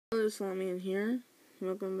Hello, Salami here.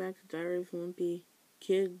 Welcome back to Diary of a Wimpy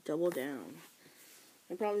Kid Double Down.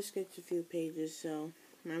 I probably skipped a few pages, so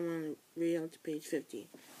I want to read out to page 50.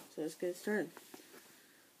 So let's get started.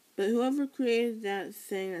 But whoever created that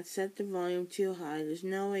thing that set the volume too high, there's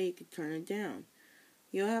no way you could turn it down.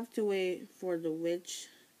 You'll have to wait for the witch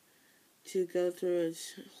to go through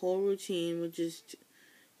its whole routine, which is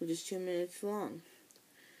 2 minutes long.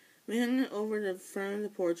 We hung it over the front of the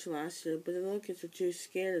porch last year, but the little kids were too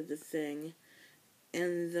scared of the thing,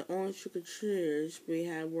 and the only trick-or-treaters we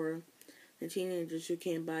had were the teenagers who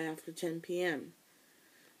came by after 10 p.m.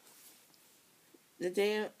 The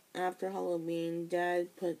day after Halloween,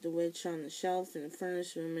 Dad put the witch on the shelf in the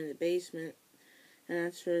furnace room in the basement, and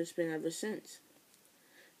that's where it's been ever since.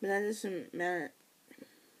 But that doesn't matter.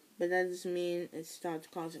 But that doesn't mean it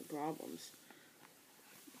stopped causing problems.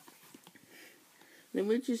 The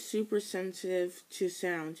witch is super sensitive to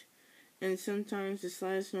sound, and sometimes the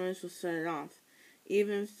slightest noise will set it off,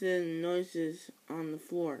 even if the noise is on the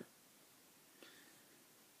floor.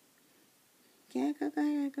 To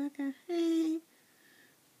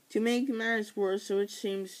make matters worse, the witch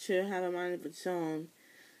seems to have a mind of its own,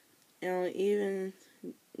 and will even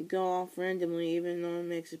go off randomly even though it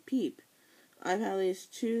makes a peep. I've had at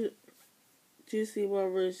least two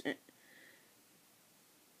sleepovers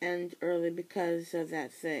end early because of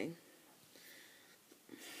that thing.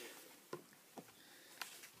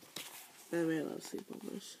 I really love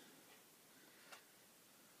sleepovers.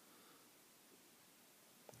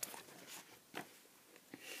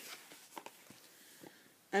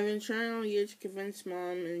 I've been trying all year to convince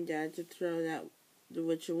Mom and Dad to throw the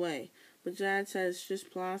witch away, but Dad says it's just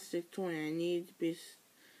plastic toy. I need to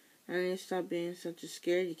stop being such a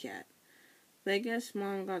scaredy cat. But I guess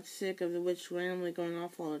Mom got sick of the witch randomly going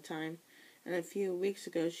off all the time, and a few weeks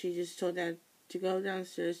ago she just told Dad to go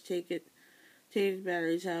downstairs, take the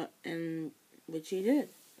batteries out, and which he did.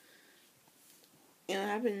 And what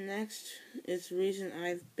happened next is the reason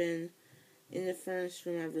I've been in the furnace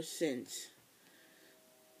room ever since.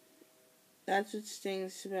 That's what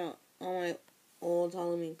stings about all my old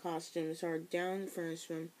Halloween costumes are down in the furnace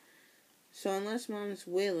room. So unless Mom's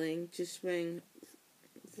willing to spring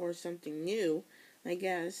for something new, I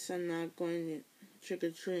guess I'm not going to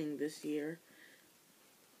trick-or-treating this year.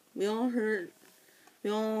 All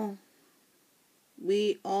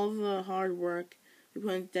the hard work we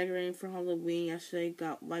put into decorating for Halloween yesterday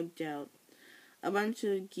got wiped out. A bunch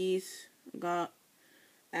of geese got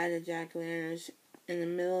at the jack-o'-lanterns in the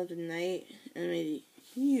middle of the night and made a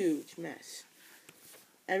huge mess.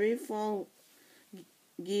 Every fall,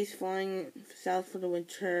 geese flying south for the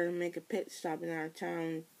winter make a pit stop in our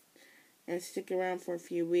town and stick around for a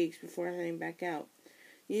few weeks before heading back out.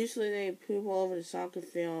 Usually they poop all over the soccer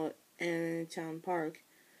field and in the town park,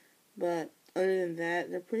 but other than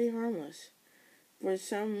that, they're pretty harmless. For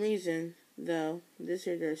some reason, though, this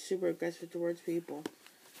year they're super aggressive towards people.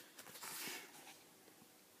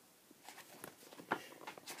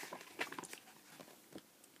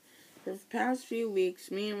 For the past few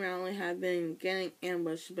weeks, me and Rowley have been getting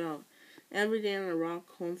ambushed about every day on the rock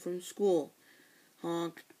home from school.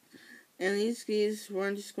 Honk. And these geese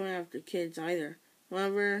weren't just going after kids either.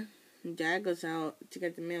 Whenever Dad goes out to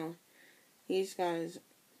get the mail, he's got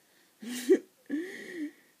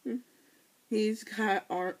to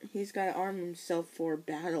arm himself for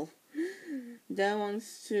battle. Dad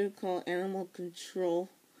wants to call animal control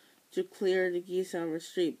to clear the geese out of the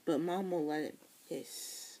street, but Mom won't let it.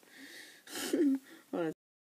 Hiss.